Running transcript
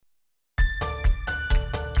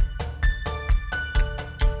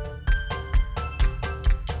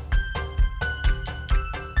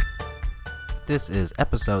This is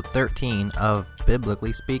episode 13 of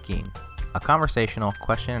Biblically Speaking, a conversational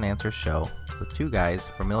question and answer show with two guys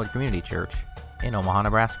from Millard Community Church in Omaha,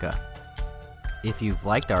 Nebraska. If you've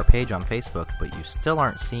liked our page on Facebook but you still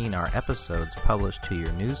aren't seeing our episodes published to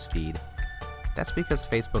your news feed, that's because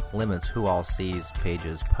Facebook limits who all sees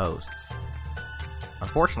pages' posts.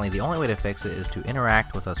 Unfortunately, the only way to fix it is to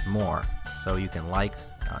interact with us more, so you can like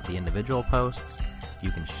the individual posts, you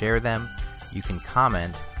can share them, you can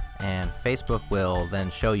comment, and Facebook will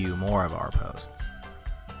then show you more of our posts.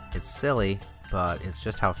 It's silly, but it's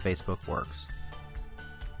just how Facebook works.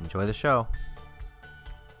 Enjoy the show.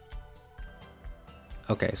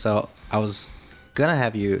 Okay, so I was gonna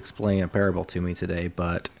have you explain a parable to me today,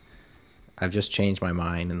 but I've just changed my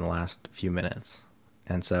mind in the last few minutes.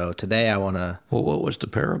 And so today I want to... Well, what was the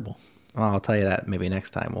parable? Well, I'll tell you that maybe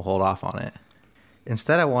next time. We'll hold off on it.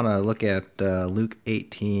 Instead, I want to look at Luke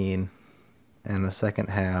 18 and the second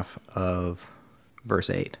half of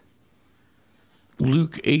verse 8.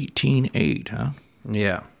 Luke 18:8, huh?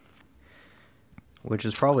 Yeah. Which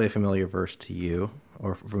is probably a familiar verse to you,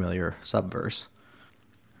 or familiar subverse,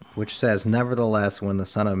 which says, "Nevertheless, when the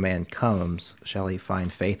Son of Man comes, shall he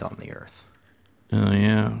find faith on the earth?" Oh,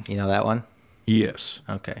 yeah. You know that one? Yes.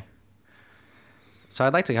 Okay. So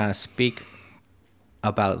I'd like to kind of speak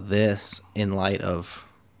about this in light of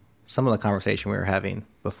some of the conversation we were having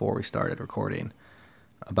before we started recording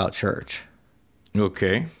about church.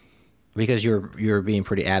 Okay. Because you're being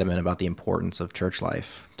pretty adamant about the importance of church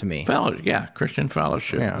life to me. Christian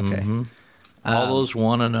fellowship. Yeah, okay. Mm-hmm. All those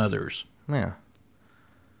one another's. Yeah.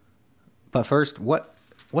 But first,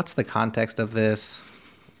 what's the context of this?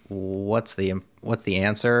 What's the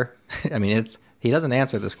answer? I mean, he doesn't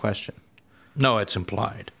answer this question. No, it's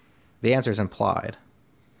implied. The answer is implied.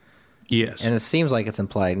 Yes. And it seems like it's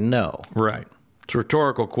implied no. Right. It's a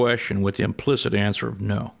rhetorical question with the implicit answer of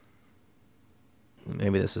no.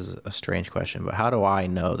 Maybe this is a strange question, but how do I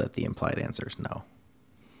know that the implied answer is no?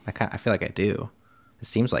 I feel like I do. It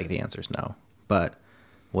seems like the answer is no, but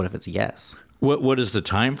what if it's yes? What is the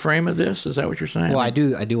time frame of this? Is that what you're saying? Well, I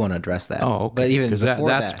do want to address that. Oh, okay. But even before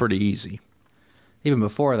that's pretty easy. Even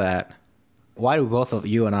before that, why do both of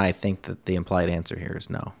you and I think that the implied answer here is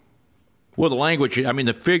no? Well, the language,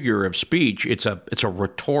 the figure of speech, it's a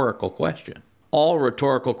rhetorical question. All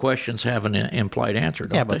rhetorical questions have an implied answer,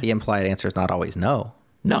 don't they? Yeah, but the implied answer is not always no.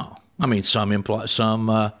 No.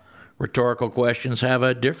 Some rhetorical questions have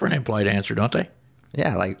a different implied answer, don't they?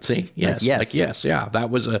 Yeah, like... See? Yes. Like yes. Yeah. That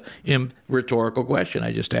was a rhetorical question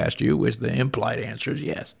I just asked you, was the implied answer is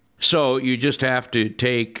yes. So you just have to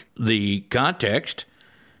take the context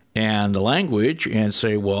and the language and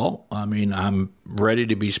say, well, I'm ready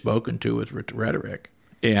to be spoken to with rhetoric.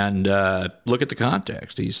 And look at the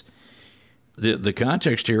context. The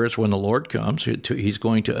context here is when the Lord comes, he's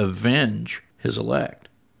going to avenge his elect.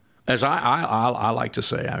 As I like to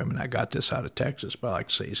say, I got this out of Texas, but I like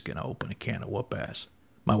to say he's going to open a can of whoop-ass.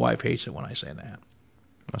 My wife hates it when I say that.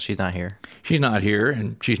 Well, she's not here. She's not here,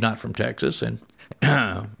 and she's not from Texas, and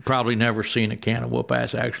probably never seen a can of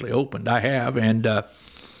whoop-ass actually opened. I have, and...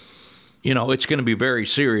 it's going to be a very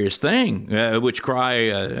serious thing, which cry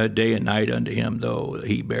a day and night unto him, though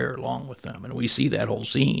he bear along with them. And we see that whole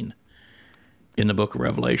scene in the book of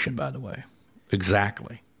Revelation, by the way.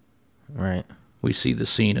 Exactly. Right. We see the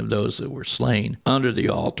scene of those that were slain under the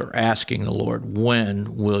altar, asking the Lord,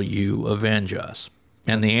 when will you avenge us?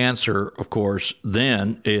 And the answer, of course,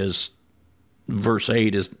 then is, verse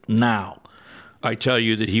 8 is now. I tell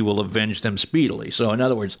you that he will avenge them speedily. So in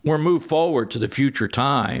other words, we're moved forward to the future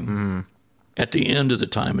time at the end of the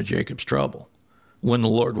time of Jacob's trouble, when the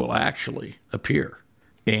Lord will actually appear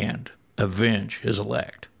and avenge his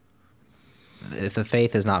elect. If the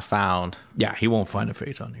faith is not found... Yeah, he won't find a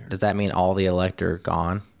faith on the earth. Does that mean all the elect are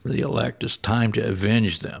gone? For the elect, it's time to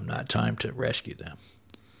avenge them, not time to rescue them.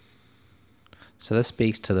 So this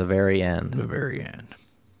speaks to the very end. The very end.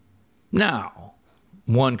 Now,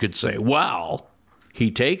 one could say, well... He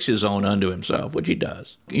takes his own unto himself, which he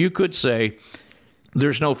does. You could say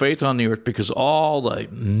there's no faith on the earth because all the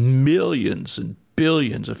millions and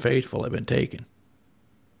billions of faithful have been taken.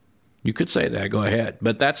 You could say that, go ahead.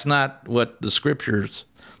 But that's not what the scriptures,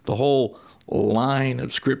 the whole line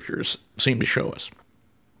of scriptures seem to show us.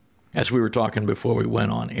 As we were talking before we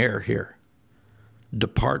went on air here,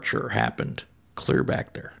 departure happened clear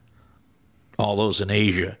back there. All those in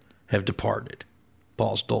Asia have departed,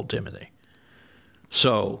 Paul's told Timothy.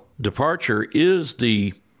 So departure is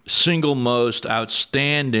the single most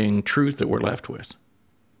outstanding truth that we're left with,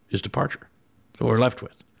 is departure. So we're left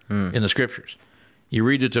with in the scriptures. You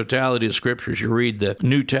read the totality of scriptures, you read the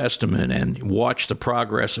New Testament and watch the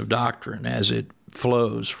progress of doctrine as it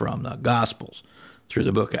flows from the Gospels through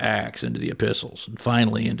the book of Acts into the epistles, and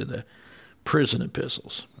finally into the prison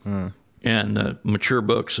epistles. And mature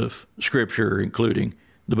books of Scripture, including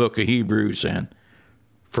the book of Hebrews and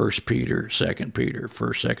 1 Peter, 2 Peter,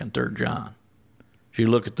 1st, 2nd, 3rd John. If you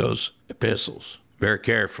look at those epistles very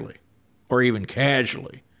carefully, or even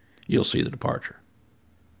casually, you'll see the departure.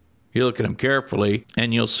 You look at them carefully,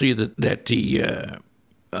 and you'll see that the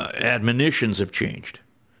admonitions have changed.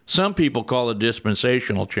 Some people call it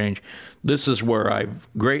dispensational change. This is where I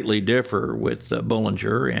greatly differ with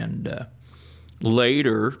Bullinger, and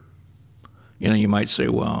later, you might say,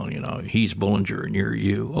 well, he's Bullinger and you're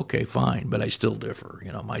you. Okay, fine, but I still differ.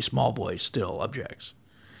 My small voice still objects.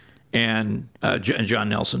 And John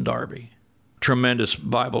Nelson Darby, tremendous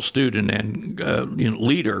Bible student and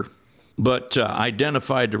leader, but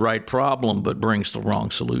identified the right problem but brings the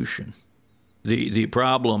wrong solution. The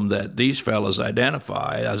problem that these fellows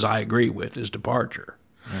identify, as I agree with, is departure.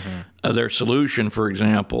 Their solution, for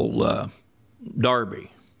example,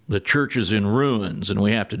 Darby, the church is in ruins and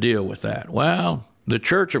we have to deal with that. Well, the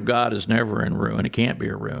church of God is never in ruin. It can't be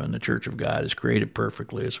a ruin. The church of God is created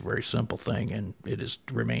perfectly. It's a very simple thing, and it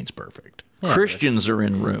remains perfect. Yeah, Christians are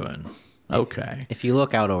in ruin. Okay. If you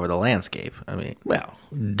look out over the landscape, Well,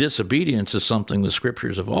 disobedience is something the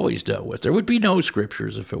Scriptures have always dealt with. There would be no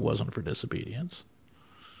Scriptures if it wasn't for disobedience.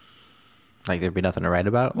 Like there'd be nothing to write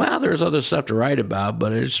about? Well, there's other stuff to write about,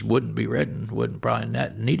 but it just wouldn't be written. Wouldn't probably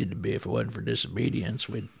not needed to be if it wasn't for disobedience.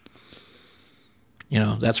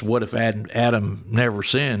 That's what if Adam never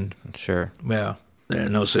sinned. Sure. Well, there's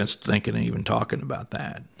no sense thinking and even talking about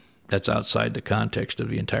that. That's outside the context of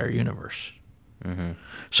the entire universe.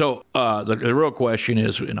 So the real question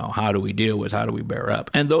is, how do we deal with, how do we bear up?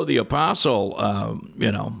 And though the apostle,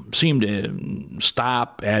 seemed to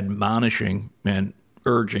stop admonishing and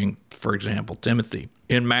urging, for example, Timothy,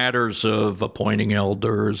 in matters of appointing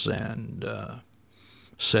elders and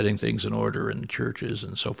setting things in order in the churches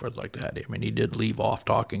and so forth like that. He did leave off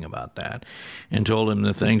talking about that and told him,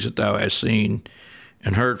 the things that thou hast seen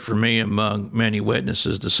and heard from me among many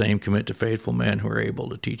witnesses, the same commit to faithful men who are able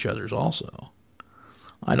to teach others also.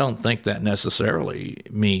 I don't think that necessarily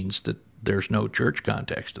means that there's no church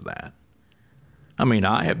context to that.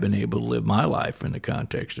 I have been able to live my life in the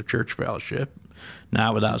context of church fellowship,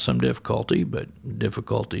 not without some difficulty, but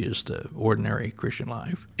difficulty is the ordinary Christian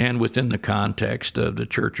life. And within the context of the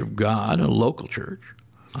Church of God, a local church,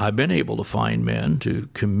 I've been able to find men to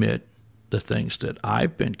commit the things that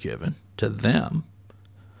I've been given to them,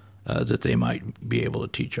 that they might be able to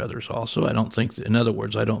teach others also. I don't think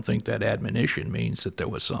that admonition means that there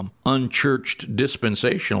was some unchurched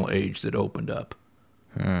dispensational age that opened up.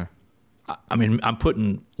 I'm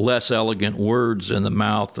putting less elegant words in the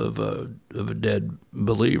mouth of a dead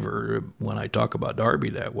believer when I talk about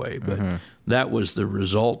Darby that way, but that was the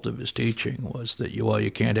result of his teaching, was that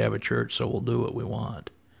you can't have a church, so we'll do what we want.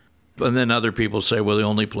 And then other people say, well, the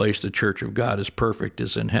only place the Church of God is perfect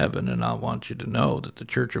is in heaven, and I want you to know that the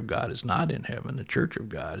Church of God is not in heaven. The Church of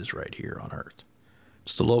God is right here on earth.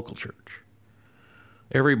 It's the local church.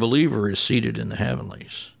 Every believer is seated in the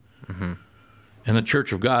heavenlies. And the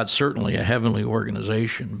Church of God is certainly a heavenly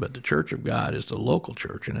organization, but the Church of God is the local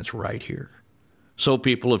church, and it's right here. So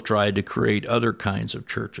people have tried to create other kinds of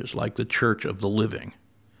churches, like the Church of the Living.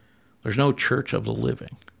 There's no Church of the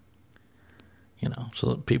Living.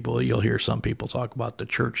 So you'll hear some people talk about the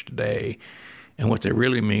church today, and what they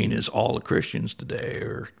really mean is all the Christians today,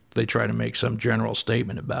 or they try to make some general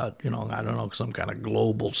statement about, some kind of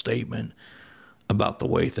global statement about the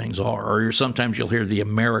way things are. Or sometimes you'll hear the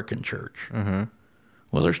American church.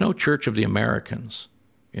 Well, there's no Church of the Americans.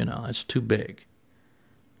 It's too big.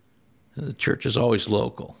 The church is always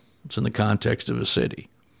local. It's in the context of a city.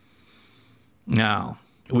 Now,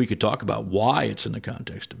 we could talk about why it's in the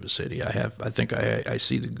context of a city. I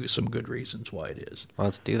see some good reasons why it is. Well,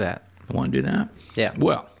 let's do that. You want to do that? Yeah.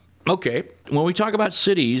 Well, okay. When we talk about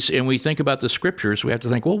cities and we think about the Scriptures, we have to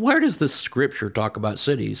think, well, where does the Scripture talk about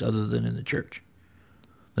cities other than in the church?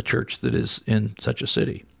 The church that is in such a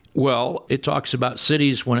city. Well, it talks about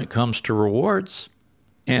cities when it comes to rewards,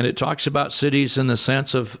 and it talks about cities in the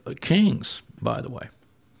sense of kings, by the way.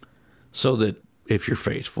 So that if you're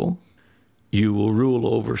faithful, you will rule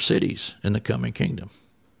over cities in the coming kingdom.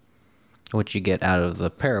 Which you get out of the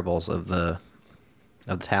parables of the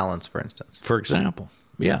talents, for instance. For example,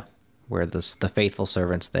 yeah. Where the faithful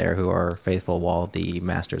servants there who are faithful while the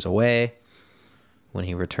master's away, when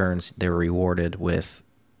he returns, they're rewarded with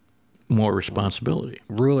more responsibility.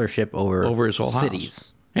 Rulership over his whole cities.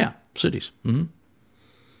 House. Yeah, cities.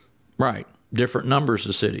 Right. Different numbers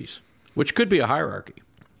of cities, which could be a hierarchy.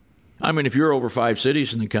 I mean, if you're over 5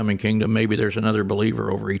 cities in the coming kingdom, maybe there's another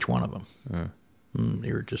believer over each one of them.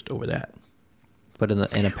 You're just over that. But in a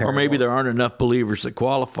parable, or maybe there aren't enough believers that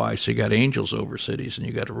qualify, so you got angels over cities, and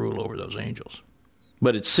you got to rule over those angels.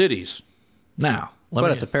 But it's cities. Now,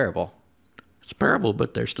 it's a parable. It's a parable,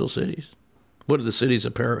 but they're still cities. What are the cities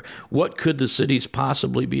a parable? What could the cities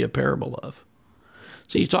possibly be a parable of?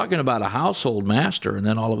 So he's talking about a household master, and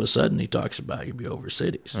then all of a sudden he talks about you be over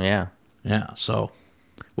cities. Yeah. Yeah. So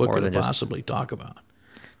what could it possibly talk about?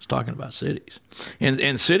 It's talking about cities.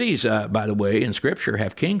 And cities, by the way, in Scripture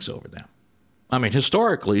have kings over them. I mean,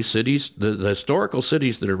 historically, cities, the historical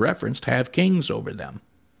cities that are referenced have kings over them.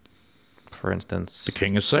 For instance, the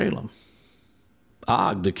king of Salem,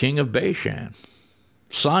 Og, the king of Bashan,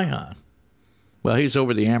 Sihon. Well, he's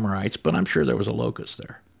over the Amorites, but I'm sure there was a locust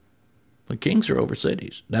there. The kings are over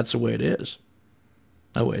cities. That's the way it is.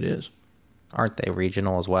 That's the way it is. Aren't they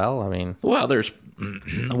regional as well? I mean, well, there's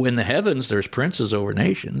in the heavens, there's princes over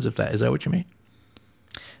nations. Is that what you mean?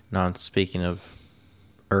 No, I'm speaking of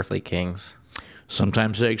earthly kings.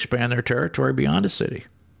 Sometimes they expand their territory beyond a city,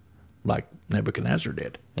 like Nebuchadnezzar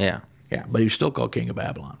did. Yeah. Yeah, but he's still called king of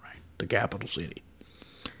Babylon, right? The capital city.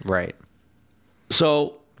 Right.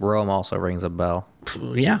 So Rome also rings a bell.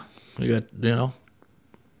 Yeah. You got,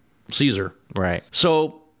 Caesar. Right.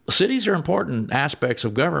 So cities are important aspects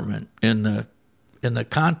of government in the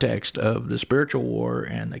context of the spiritual war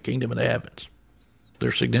and the kingdom of the heavens.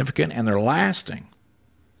 They're significant and they're lasting,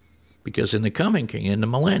 because in the coming kingdom, in the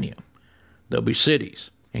millennium, there'll be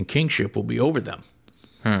cities and kingship will be over them.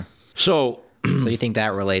 So you think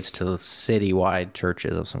that relates to citywide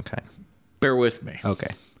churches of some kind? Bear with me.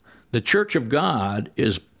 Okay. The church of God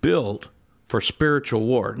is built for spiritual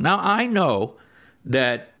war. Now, I know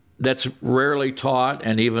that that's rarely taught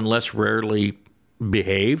and even less rarely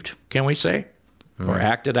behaved, can we say, or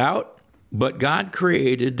acted out. But God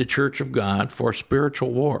created the church of God for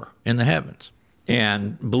spiritual war in the heavens.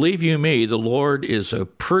 And believe you me, the Lord is a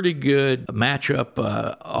pretty good matchup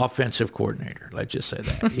offensive coordinator. Let's just say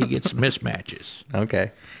that. He gets mismatches.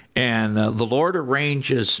 Okay. And the Lord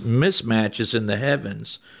arranges mismatches in the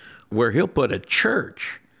heavens where he'll put a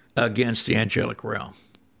church against the angelic realm.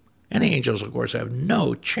 And the angels, of course, have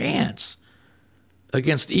no chance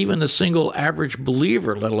against even a single average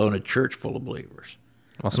believer, let alone a church full of believers.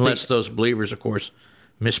 Well, unless those believers, of course,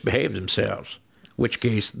 misbehave themselves, in which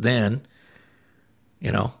case then,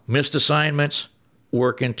 missed assignments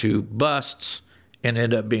work into busts and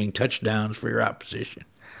end up being touchdowns for your opposition.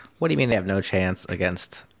 What do you mean they have no chance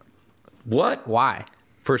against? What? Why?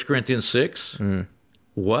 1 Corinthians 6.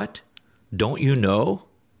 What? Don't you know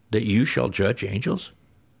that you shall judge angels?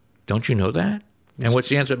 Don't you know that? And what's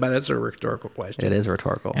the answer? That's a rhetorical question. It is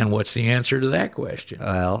rhetorical. And what's the answer to that question?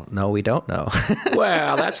 Well, no, we don't know.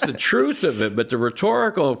 Well, that's the truth of it. But the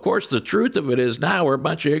rhetorical, of course, the truth of it is now we're a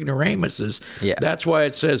bunch of ignoramuses. Yeah. That's why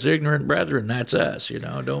it says ignorant brethren. That's us.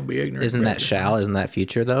 Don't be ignorant. Isn't that shall? Isn't that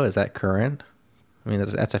future, though? Is that current? I mean,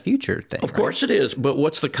 that's a future thing. Of course it is. But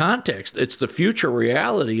what's the context? It's the future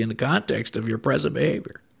reality in the context of your present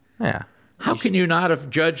behavior. Yeah. How can you not have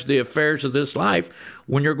judged the affairs of this life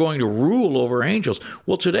when you're going to rule over angels?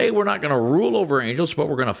 Well, today we're not going to rule over angels, but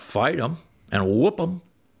we're going to fight them and whoop them.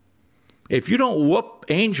 If you don't whoop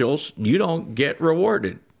angels, you don't get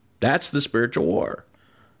rewarded. That's the spiritual war.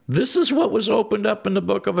 This is what was opened up in the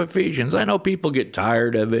book of Ephesians. I know people get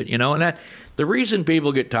tired of it, and the reason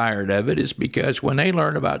people get tired of it is because when they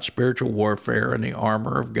learn about spiritual warfare and the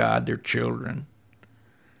armor of God, their children,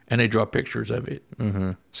 and they draw pictures of it. Mm-hmm.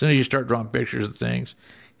 As soon as you start drawing pictures of things,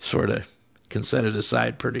 you sort of can set it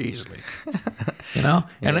aside pretty easily. Yeah.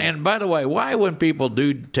 And by the way, why when people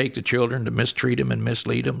do take the children to mistreat them and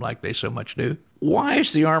mislead them like they so much do, why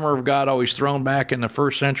is the armor of God always thrown back in the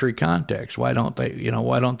first century context? Why don't they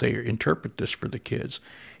interpret this for the kids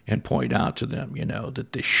and point out to them,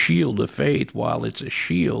 that the shield of faith, while it's a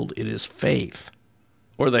shield, it is faith.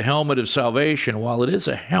 Or the helmet of salvation, while it is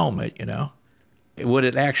a helmet, what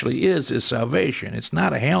it actually is salvation. It's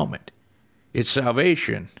not a helmet. It's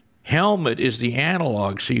salvation. Helmet is the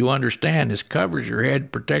analog, so you understand this covers your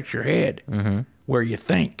head, protects your head, where you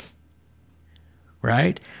think.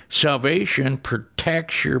 Right? Salvation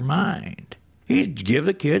protects your mind. You give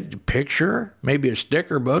the kid a picture, maybe a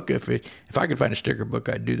sticker book. If I could find a sticker book,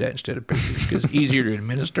 I'd do that instead of pictures because it's easier to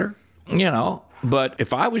administer. But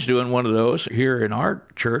if I was doing one of those here in our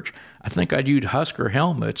church, I think I'd use Husker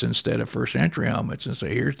helmets instead of first century helmets and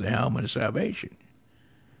say, here's the helmet of salvation.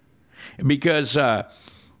 Because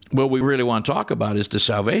what we really want to talk about is the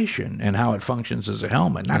salvation and how it functions as a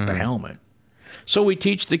helmet, not the helmet. So we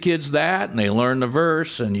teach the kids that, and they learn the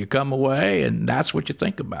verse, and you come away, and that's what you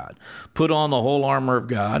think about. Put on the whole armor of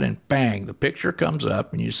God, and bang, the picture comes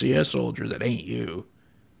up, and you see a soldier that ain't you,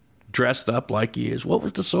 dressed up like he is. What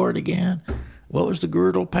was the sword again? What was the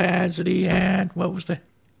girdle pads that he had? What was the...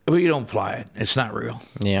 Well, you don't apply it. It's not real.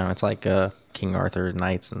 Yeah, it's like King Arthur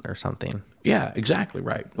Knights or something. Yeah, exactly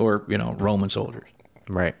right. Or, Roman soldiers.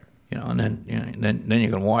 Right. And then you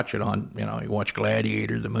can watch it on, you watch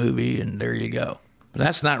Gladiator, the movie, and there you go. But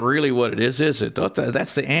that's not really what it is it?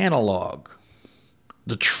 That's the analog.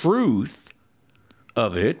 The truth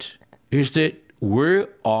of it is that we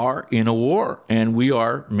are in a war, and we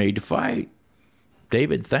are made to fight.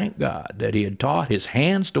 David thanked God that he had taught his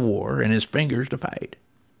hands to war and his fingers to fight.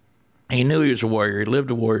 He knew he was a warrior. He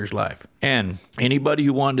lived a warrior's life. And anybody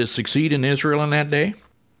who wanted to succeed in Israel in that day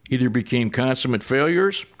either became consummate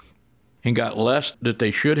failures and got less that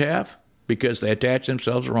they should have because they attached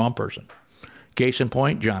themselves to the wrong person. Case in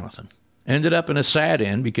point, Jonathan. Ended up in a sad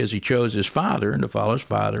end because he chose his father and to follow his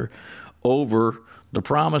father over the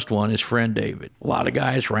promised one, his friend David. A lot of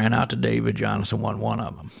guys ran out to David. Jonathan wasn't one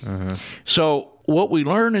of them. Mm-hmm. So what we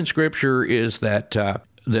learn in Scripture is that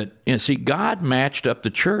God matched up the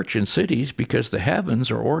church in cities because the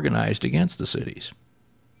heavens are organized against the cities.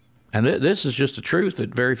 And this is just a truth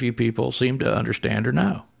that very few people seem to understand or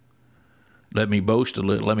know. Let me boast a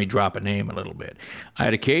little. Let me drop a name a little bit. I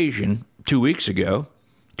had occasion 2 weeks ago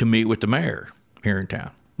to meet with the mayor here in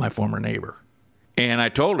town, my former neighbor. And I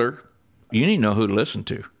told her, you need to know who to listen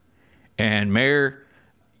to. And Mayor,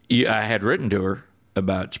 I had written to her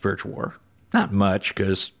about spiritual war. Not much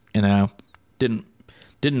because, didn't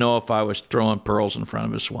know if I was throwing pearls in front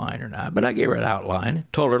of a swine or not. But I gave her an outline.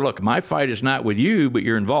 Told her, look, my fight is not with you, but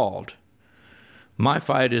you're involved. My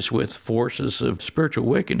fight is with forces of spiritual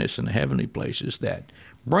wickedness in the heavenly places that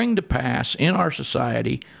bring to pass in our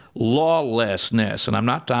society lawlessness. And I'm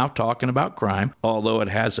not talking about crime, although it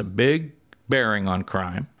has a big bearing on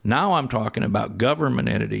crime. Now I'm talking about government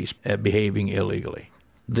entities behaving illegally.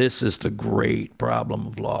 This is the great problem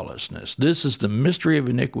of lawlessness. This is the mystery of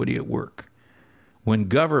iniquity at work. When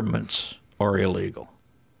governments are illegal.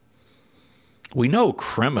 We know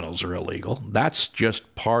criminals are illegal. That's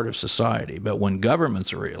just part of society. But when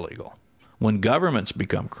governments are illegal, when governments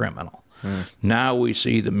become criminal, now we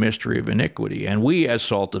see the mystery of iniquity. And we, as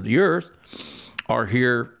salt of the earth, are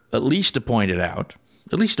here at least to point it out,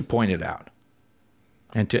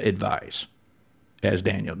 and to advise, as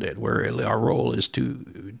Daniel did, where our role is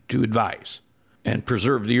to advise and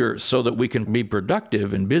preserve the earth so that we can be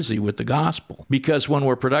productive and busy with the gospel. Because when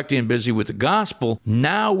we're productive and busy with the gospel,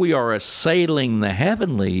 now we are assailing the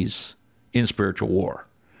heavenlies in spiritual war.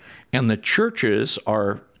 And the churches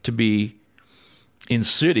are to be in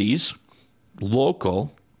cities,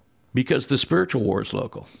 local, because the spiritual war is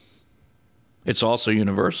local. It's also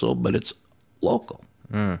universal, but it's local.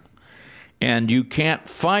 And you can't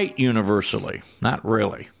fight universally, not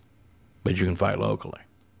really, but you can fight locally.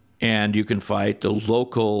 And you can fight the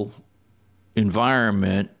local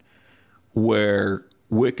environment where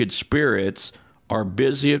wicked spirits are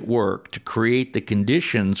busy at work to create the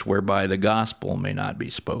conditions whereby the gospel may not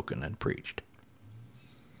be spoken and preached.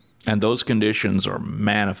 And those conditions are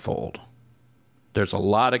manifold. There's a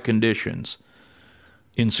lot of conditions: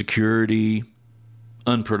 insecurity,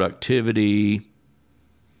 unproductivity,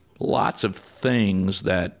 lots of things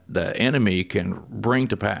that the enemy can bring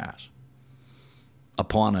to pass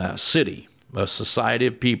upon a city, a society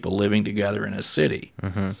of people living together in a city,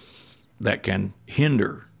 that can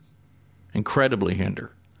incredibly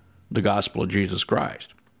hinder the gospel of Jesus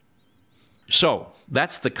Christ. So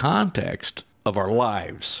that's the context of our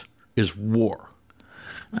lives, is war.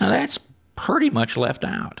 Now that's pretty much left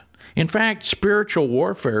out. In fact, spiritual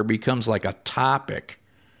warfare becomes like a topic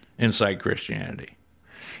inside Christianity.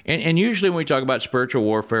 And usually when we talk about spiritual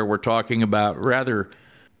warfare, we're talking about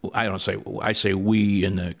I say we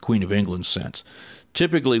in the Queen of England sense.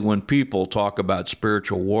 Typically when people talk about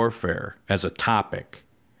spiritual warfare as a topic,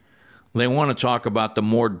 they want to talk about the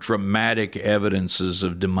more dramatic evidences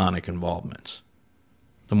of demonic involvements.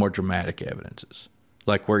 The more dramatic evidences.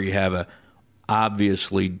 Like where you have a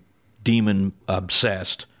obviously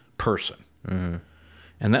demon-obsessed person. Mm-hmm.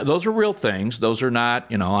 And those are real things. Those are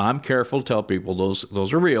not, I'm careful to tell people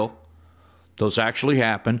those are real. Those actually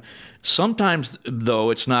happen. Sometimes,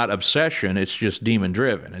 though, it's not obsession. It's just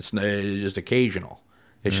demon-driven. It's just occasional.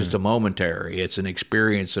 It's just a momentary. It's an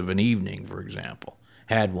experience of an evening, for example.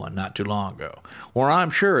 Had one not too long ago. Or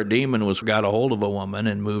I'm sure a demon got a hold of a woman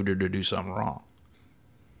and moved her to do something wrong.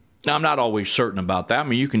 Now, I'm not always certain about that. I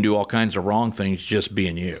mean, you can do all kinds of wrong things just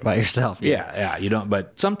being you. By yourself. Yeah, you don't.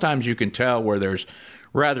 But sometimes you can tell where there's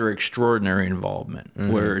rather extraordinary involvement,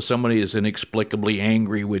 where somebody is inexplicably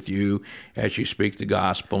angry with you as you speak the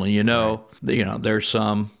gospel, and there's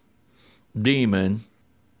some demon,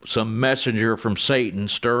 some messenger from Satan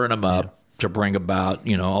stirring them up to bring about,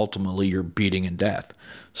 ultimately your beating and death.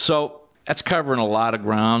 So that's covering a lot of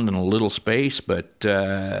ground in a little space, but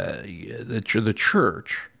the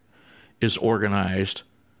church is organized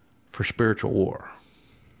for spiritual war.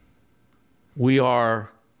 We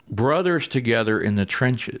are brothers together in the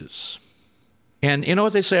trenches. And you know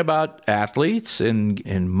what they say about athletes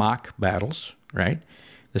in mock battles, right?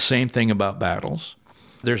 The same thing about battles.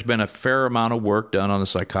 There's been a fair amount of work done on the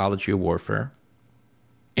psychology of warfare.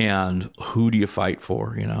 And who do you fight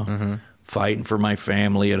for, Fighting for my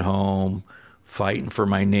family at home, fighting for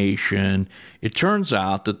my nation. It turns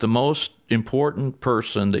out that the most important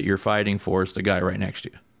person that you're fighting for is the guy right next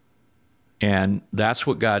to you. And that's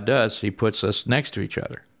what God does. He puts us next to each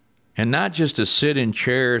other. And not just to sit in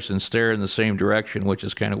chairs and stare in the same direction, which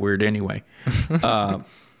is kind of weird anyway.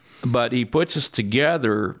 But he puts us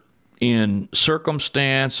together in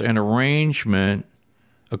circumstance and arrangement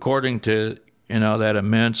according to, that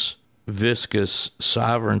immense, viscous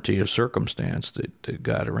sovereignty of circumstance that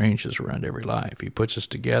God arranges around every life. He puts us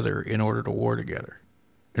together in order to war together,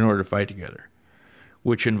 in order to fight together,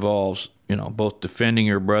 which involves, both defending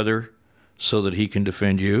your brother so that he can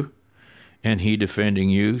defend you, and he defending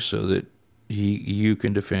you so that you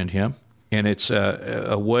can defend him. And it's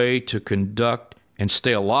a way to conduct and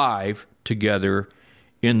stay alive together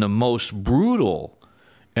in the most brutal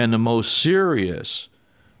and the most serious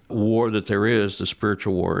war that there is, the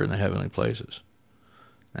spiritual war in the heavenly places.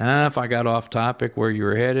 If I got off topic where you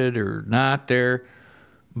were headed or not there,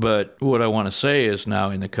 but what I want to say is now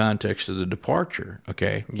in the context of the departure,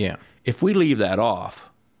 okay? Yeah. If we leave that off,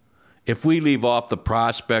 if we leave off the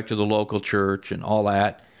prospect of the local church and all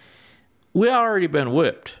that, we already been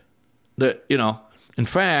whipped. In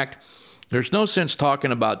fact, there's no sense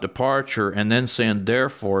talking about departure and then saying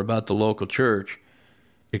therefore about the local church,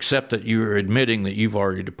 except that you're admitting that you've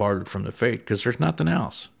already departed from the faith, because there's nothing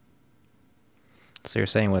else. So you're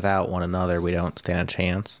saying without one another, we don't stand a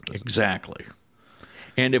chance? Exactly.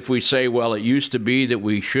 And if we say, well, it used to be that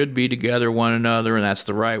we should be together one another, and that's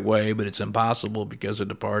the right way, but it's impossible because of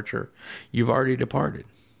departure, you've already departed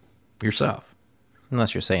yourself.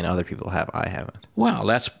 Unless you're saying other people have, I haven't. Well,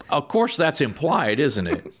 of course that's implied, isn't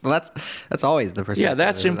it? Well, that's always the perspective. Yeah,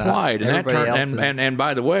 that's implied. And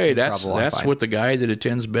by the way, that's what the guy that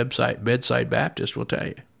attends Bedside Baptist will tell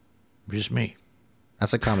you. Just me.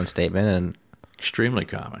 That's a common statement, and extremely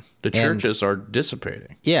common. The churches are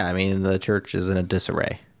dissipating. Yeah, I mean, the church is in a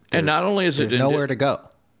disarray. And not only is there's nowhere to go.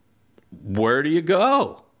 Where do you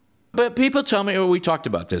go? But people tell me, we talked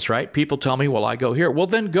about this, right? People tell me, well, I go here. Well,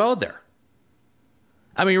 then go there.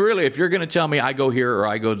 I mean, really, if you're going to tell me I go here or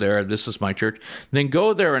I go there, this is my church, then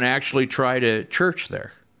go there and actually try to church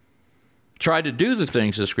there. Try to do the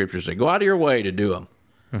things the Scriptures say. Go out of your way to do them,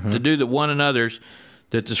 to do the one another's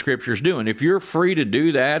that the Scriptures do. And if you're free to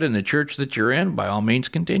do that in the church that you're in, by all means,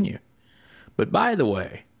 continue. But by the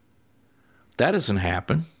way, that doesn't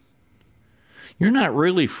happen. You're not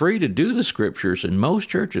really free to do the Scriptures in most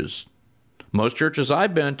churches. Most churches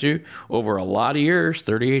I've been to over a lot of years,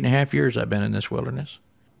 38 and a half years I've been in this wilderness,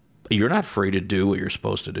 you're not free to do what you're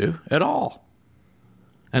supposed to do at all.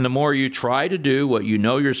 And the more you try to do what you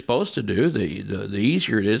know you're supposed to do, the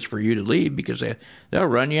easier it is for you to leave, because they'll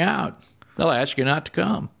run you out. They'll ask you not to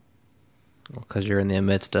come. Because you're in the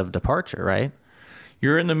midst of departure, right?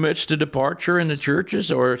 You're in the midst of departure in the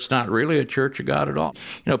churches, or it's not really a church of God at all.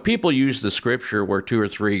 People use the Scripture where 2 or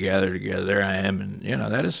 3 gather together. There I am, and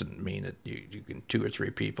that doesn't mean that you can 2 or 3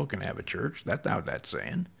 people can have a church. That's not what that's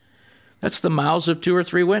saying. That's the mouths of 2 or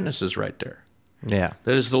 3 witnesses right there. Yeah.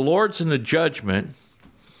 That is the Lord's in the judgment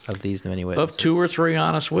of these many witnesses. Of 2 or 3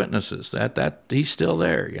 honest witnesses. That he's still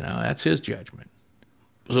there. That's his judgment.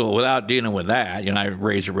 So without dealing with that, I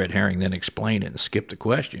raise a red herring, then explain it and skip the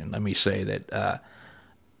question. Let me say that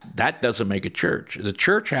that doesn't make a church. The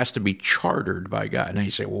church has to be chartered by God. Now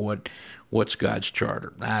you say, well, what's God's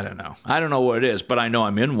charter? I don't know. I don't know what it is, but I know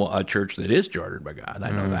I'm in a church that is chartered by God.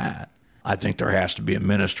 I know that. I think there has to be a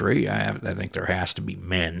ministry. I think there has to be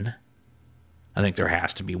men. I think there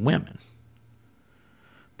has to be women.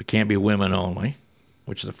 But can't be women only,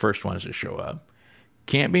 which are the first ones to show up.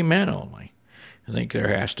 Can't be men only. I think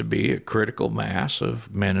there has to be a critical mass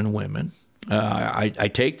of men and women. I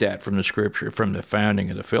take that from the Scripture, from the founding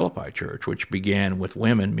of the Philippi church, which began with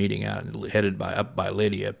women meeting out, headed up by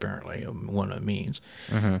Lydia, apparently, one of the means,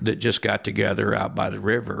 that just got together out by the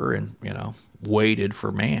river and, waited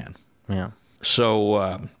for man. Yeah.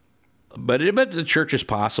 So But the church is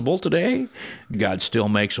possible today. God still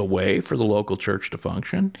makes a way for the local church to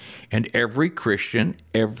function. And every Christian,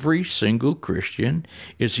 every single Christian,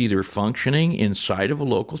 is either functioning inside of a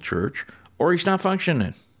local church or he's not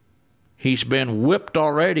functioning. He's been whipped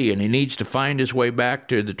already, and he needs to find his way back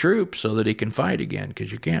to the troops so that he can fight again,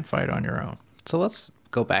 because you can't fight on your own. So let's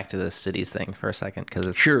go back to the cities thing for a second, because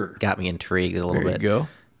it's Sure. got me intrigued a little bit. There you go.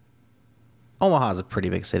 Omaha's a pretty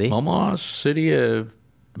big city. Omaha's a city of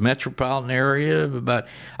metropolitan area of about,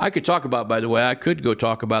 I could talk about, by the way, I could go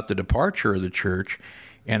talk about the departure of the church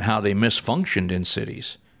and how they misfunctioned in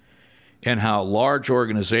cities and how large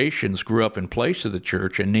organizations grew up in place of the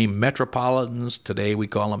church and named metropolitans. Today we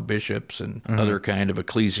call them bishops and other kind of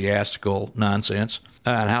ecclesiastical nonsense,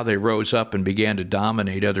 and how they rose up and began to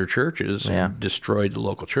dominate other churches and destroyed the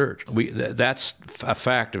local church. That's a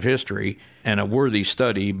fact of history and a worthy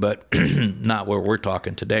study, but not where we're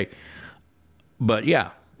talking today. But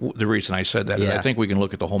yeah, the reason I said that is I think we can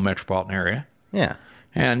look at the whole metropolitan area. Yeah.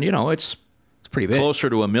 And, it's pretty big. Closer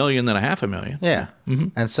to 1 million than 500,000. Yeah. Mm-hmm.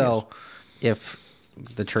 And so if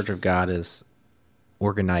the Church of God is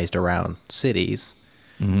organized around cities,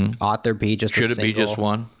 ought there be just Should it be just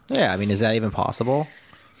one? Yeah. I mean, is that even possible?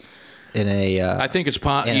 I think it's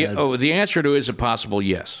possible. The answer to is it possible?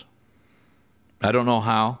 Yes. I don't know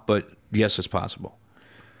how, but yes, it's possible.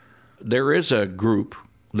 There is a group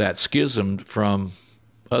that schismed from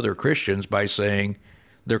other Christians by saying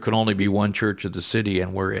there can only be one church of the city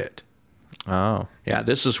and we're it. Oh. Yeah,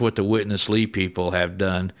 this is what the Witness Lee people have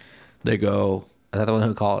done. They go... Is that the one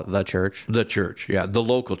who call it the church? The church, yeah. The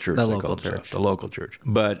local church. The local church. The local church.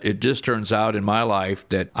 But it just turns out in my life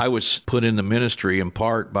that I was put in the ministry in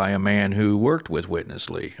part by a man who worked with Witness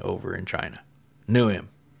Lee over in China. Knew him.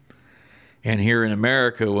 And here in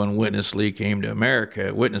America, when Witness Lee came to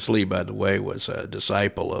America, Witness Lee, by the way, was a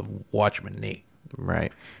disciple of Watchman Nee.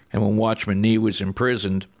 Right. And when Watchman Nee was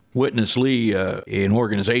imprisoned, Witness Lee, an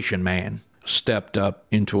organization man, stepped up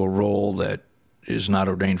into a role that is not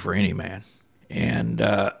ordained for any man. And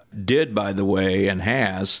did, by the way, and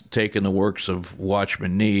has taken the works of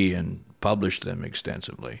Watchman Nee and published them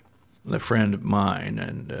extensively. A friend of mine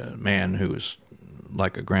and a man who was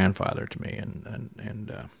like a grandfather to me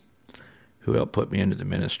and who helped put me into the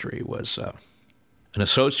ministry was an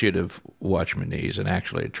associate of Watchman Nee's and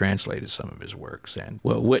actually had translated some of his works. And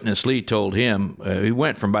Witness Lee told him,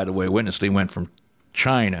 Witness Lee went from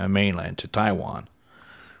China mainland to Taiwan,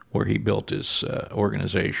 where he built his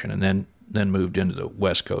organization, and then moved into the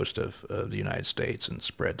west coast of the United States and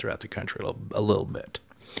spread throughout the country a little bit.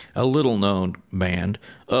 A little-known band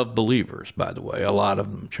of believers, by the way, a lot of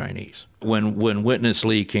them Chinese. When Witness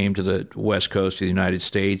Lee came to the west coast of the United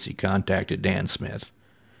States, he contacted Dan Smith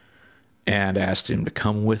and asked him to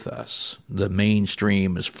come with us. The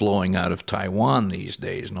mainstream is flowing out of Taiwan these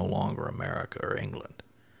days, no longer America or England.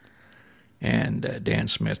 And Dan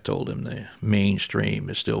Smith told him the mainstream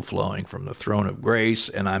is still flowing from the throne of grace,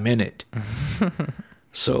 and I'm in it.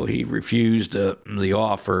 So he refused the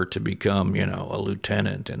offer to become, a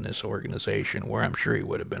lieutenant in this organization, where I'm sure he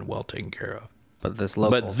would have been well taken care of. But this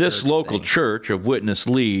local church of Witness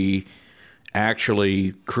Lee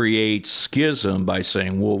actually creates schism by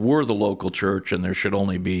saying, well, we're the local church, and there should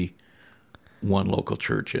only be one local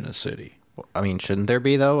church in a city. I mean, shouldn't there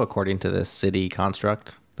be, though, according to this city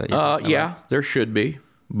construct? Yeah, there should be,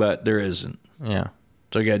 but there isn't. Yeah.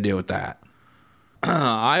 So you got to deal with that.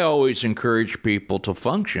 I always encourage people to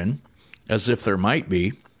function as if there might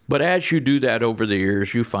be, but as you do that over the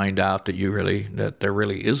years, you find out that there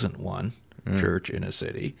really isn't one church in a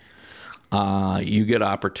city. You get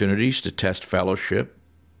opportunities to test fellowship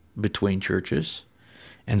between churches,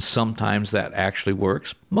 and sometimes that actually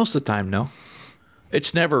works. Most of the time, no.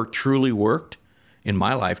 It's never truly worked in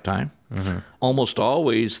my lifetime. Mm-hmm. Almost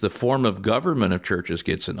always the form of government of churches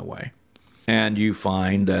gets in the way. And you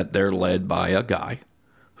find that they're led by a guy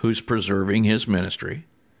who's preserving his ministry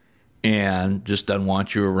and just doesn't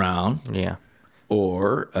want you around. Yeah.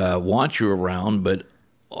 Or wants you around, but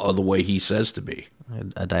the way he says to be.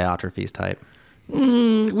 A Diotrephes type.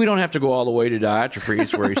 We don't have to go all the way to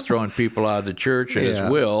Diotrephes where he's throwing people out of the church at his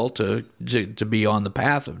will to be on the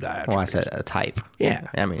path of Diotrephes. Well, I said a type. Yeah.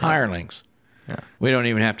 I mean, hirelings. Yeah. We don't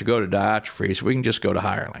even have to go to Diotrephes. We can just go to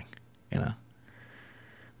hireling, The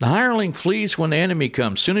hireling flees when the enemy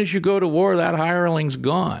comes. As soon as you go to war, that hireling's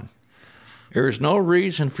gone. There is no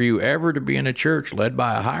reason for you ever to be in a church led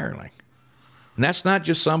by a hireling. And that's not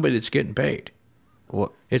just somebody that's getting paid.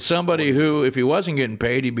 It's somebody who, if he wasn't getting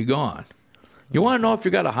paid, he'd be gone. You want to know if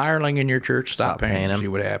you got a hireling in your church? Stop paying him. See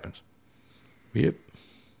what happens. Yep.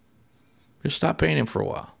 Just stop paying him for a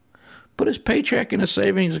while. Put his paycheck in a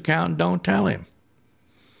savings account and don't tell him.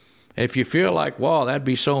 If you feel like, well, that'd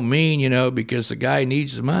be so mean, because the guy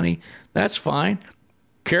needs the money, that's fine.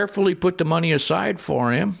 Carefully put the money aside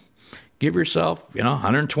for him. Give yourself,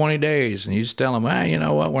 120 days, and you just tell him, you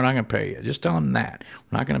know what, we're not going to pay you. Just tell him that.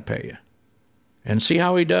 We're not going to pay you. And see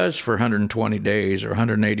how he does for 120 days or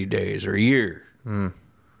 180 days or a year.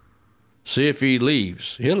 See if he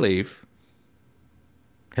leaves. He'll leave.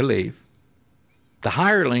 He'll leave. The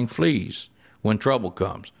hireling flees when trouble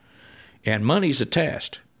comes. And money's a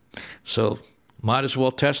test. So might as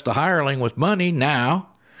well test the hireling with money now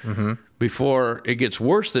before it gets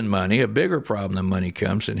worse than money, a bigger problem than money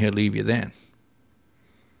comes, and he'll leave you then.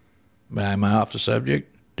 Am I off the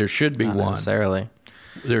subject? There should be Not one. necessarily.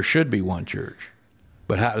 There should be one church.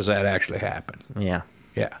 But how does that actually happen? Yeah.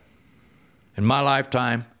 Yeah. In my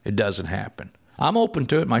lifetime, it doesn't happen. I'm open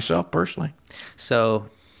to it myself personally. So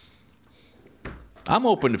I'm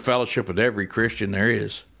open to fellowship with every Christian there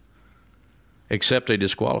is, except they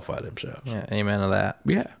disqualify themselves. yeah, amen to that.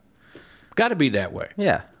 Yeah. Got to be that way.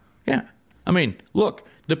 Yeah. Yeah. I mean, look,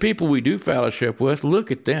 the people we do fellowship with,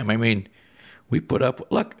 look at them. I mean, we put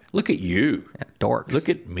up, look at you. Yeah, dorks. Look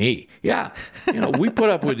at me. Yeah. We put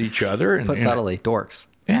up with each other. And, Put subtly, dorks.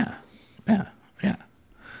 Yeah. Yeah. Yeah.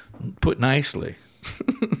 Put nicely.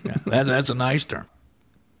 Yeah, that's a nice term.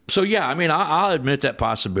 So, yeah, I mean, I'll admit that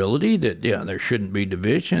possibility that, there shouldn't be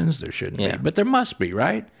divisions. There shouldn't be. But there must be,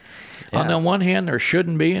 right? Yeah. On the one hand, there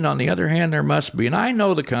shouldn't be, and on the other hand, there must be. And I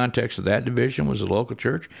know the context of that division was the local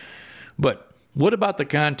church. But what about the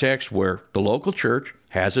context where the local church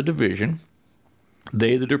has a division?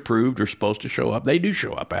 They that are approved are supposed to show up. They do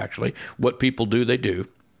show up, actually. What people do, they do.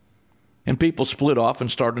 And people split off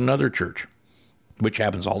and start another church, which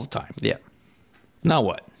happens all the time. Yeah. Now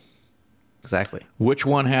what? Exactly. Which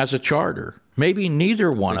one has a charter? Maybe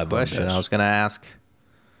neither one of them Question. does. I was going to ask,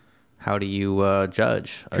 how do you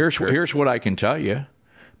judge a church? Here's what I can tell you.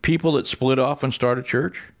 People that split off and start a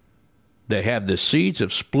church, they have the seeds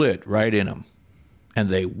of split right in them. And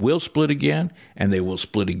they will split again, and they will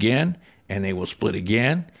split again, and they will split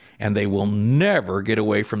again, and they will never get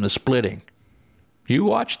away from the splitting. You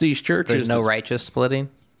watch these churches. There's no righteous splitting?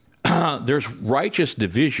 There's righteous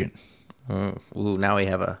division. Ooh, now we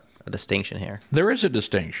have a distinction here. There is a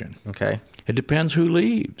distinction. Okay. It depends who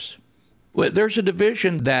leaves. Well, there's a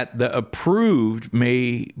division that the approved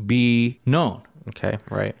may be known. Okay,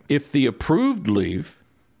 right. If the approved leave,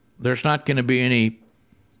 there's not going to be any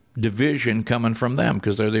division coming from them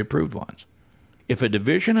because they're the approved ones. If a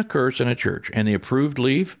division occurs in a church and the approved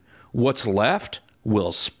leave, what's left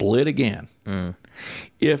will split again.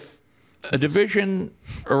 If a division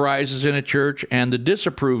arises in a church and the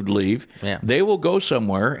disapproved leave, they will go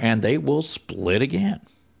somewhere and they will split again.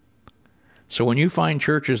 So when you find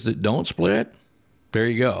churches that don't split, there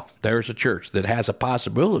you go. There's a church that has a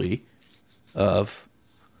possibility of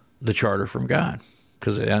the charter from God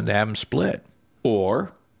because they haven't split.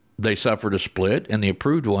 Or they suffered a split and the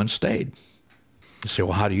approved ones stayed. You say,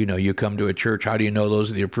 well, how do you know? You come to a church, how do you know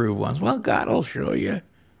those are the approved ones? Well, God will show you.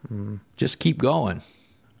 Just keep going.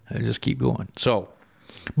 Just keep going. So,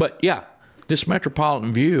 but yeah, this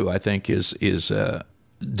metropolitan view, I think, is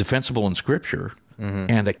defensible in Scripture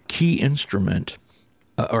and a key instrument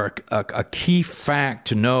or a key fact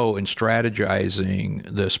to know in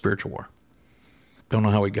strategizing the spiritual war. Don't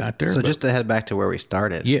know how we got there. So just to head back to where we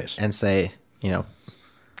started. Yes. And say,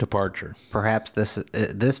 departure. perhaps this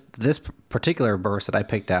particular verse that I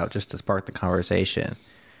picked out just to spark the conversation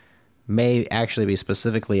may actually be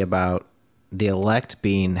specifically about the elect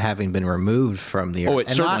having been removed from the earth. Oh, it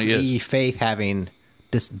certainly not is. the faith having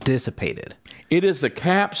dissipated. It is the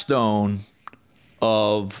capstone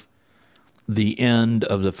of the end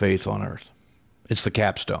of the faith on earth. It's the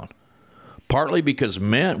capstone. Partly because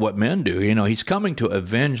what men do, he's coming to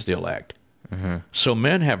avenge the elect. So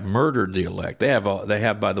men have murdered the elect. They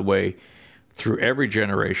have, by the way, through every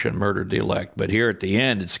generation murdered the elect. But here at the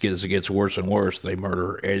end, as it gets worse and worse, they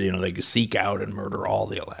murder, they seek out and murder all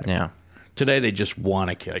the elect. Yeah. Today, they just want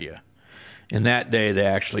to kill you. In that day, they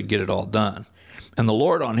actually get it all done. And the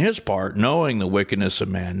Lord, on his part, knowing the wickedness of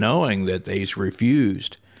man, knowing that he's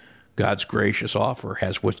refused God's gracious offer,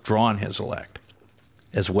 has withdrawn his elect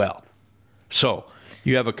as well. So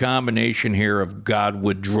you have a combination here of God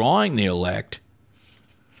withdrawing the elect,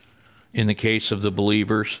 in the case of the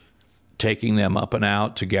believers, taking them up and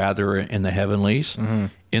out to gather in the heavenlies.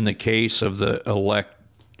 In the case of the elect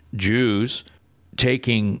Jews,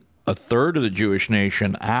 taking a third of the Jewish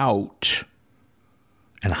nation out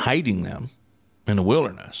and hiding them in the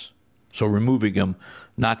wilderness. So removing them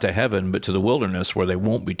not to heaven, but to the wilderness where they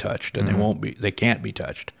won't be touched, and they can't be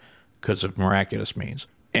touched because of miraculous means.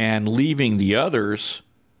 And leaving the others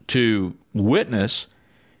to witness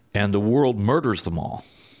and the world murders them all.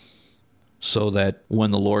 So that when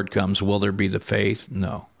the Lord comes, will there be the faith?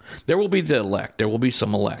 No. There will be the elect. There will be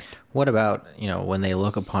some elect. What about, when they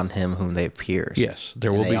look upon him whom they've pierced? Yes,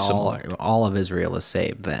 there will be some elect. All of Israel is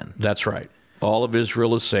saved then. That's right. All of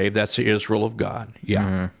Israel is saved. That's the Israel of God.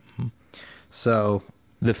 Yeah. Mm-hmm. So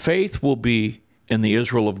the faith will be in the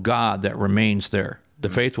Israel of God that remains there. The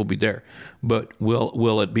faith will be there. But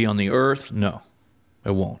will it be on the earth? No,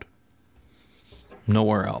 it won't.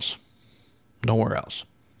 Nowhere else. Nowhere else.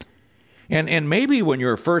 And maybe when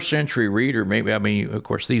you're a first century reader, of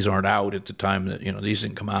course, these aren't out at the time that, these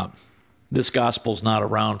didn't come out. This gospel's not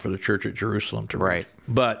around for the church at Jerusalem to read. Right.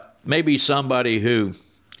 But maybe somebody who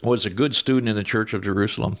was a good student in the church of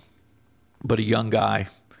Jerusalem, but a young guy,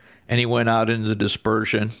 and he went out into the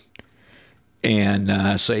dispersion,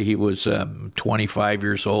 and say he was 25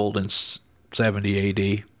 years old in 70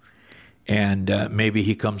 A.D., and maybe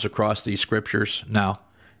he comes across these scriptures now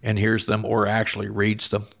and hears them or actually reads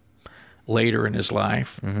them later in his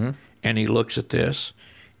life, and he looks at this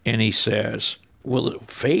and he says, well,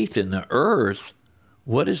 faith in the earth,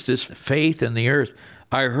 what is this faith in the earth?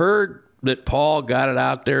 I heard that Paul got it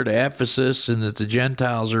out there to Ephesus and that the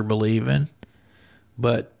Gentiles are believing,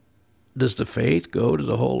 but does the faith go to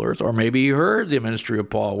the whole earth? Or maybe you heard the ministry of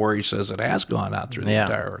Paul where he says it has gone out through the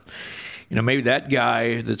entire earth. Maybe that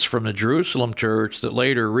guy that's from the Jerusalem church that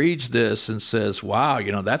later reads this and says, wow,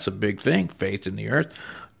 that's a big thing, faith in the earth.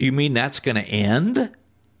 You mean that's going to end?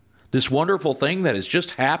 This wonderful thing that has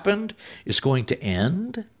just happened is going to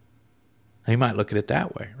end? He might look at it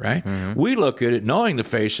that way, right? Mm-hmm. We look at it knowing the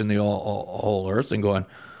faith in the whole earth and going,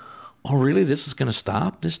 oh, really? This is going to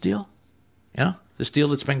stop, this deal? This deal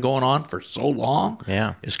that's been going on for so long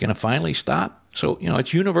is going to finally stop? So,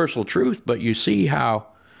 it's universal truth, but you see how,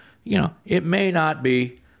 it may not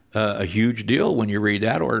be a huge deal when you read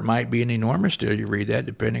that, or it might be an enormous deal you read that,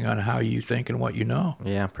 depending on how you think and what you know.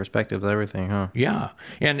 Yeah, perspective's everything, huh? Yeah.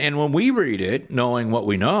 And when we read it, knowing what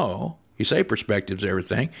we know, you say perspective's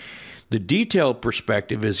everything. The detailed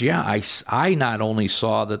perspective is, I not only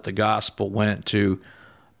saw that the gospel went to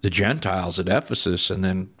the Gentiles at Ephesus and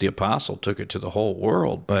then the apostle took it to the whole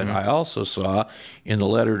world, but I also saw in the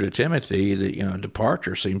letter to Timothy that,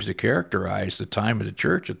 departure seems to characterize the time of the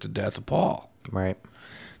church at the death of Paul. Right.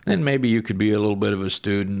 Then maybe you could be a little bit of a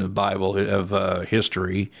student of Bible, of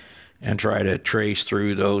history, and try to trace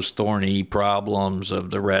through those thorny problems of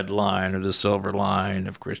the red line or the silver line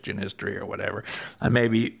of Christian history or whatever. And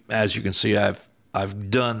maybe, as you can see, I've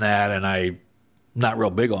done that, and I'm not real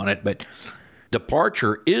big on it, but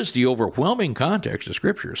departure is the overwhelming context of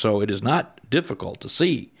Scripture, so it is not difficult to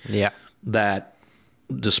see that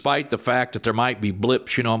despite the fact that there might be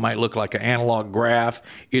blips, it might look like an analog graph,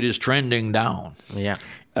 it is trending down. Yeah.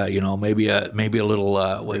 Maybe a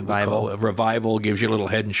little revival gives you a little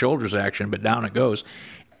head and shoulders action, but down it goes.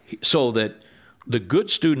 So that the good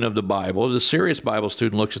student of the Bible, the serious Bible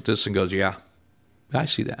student, looks at this and goes, yeah, I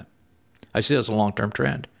see that. I see that's a long-term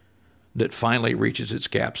trend that finally reaches its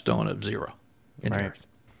capstone of zero in the earth.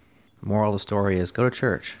 Moral of the story is go to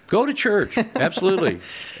church. Go to church, absolutely.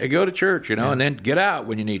 Go to church, and then get out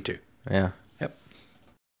when you need to. Yeah.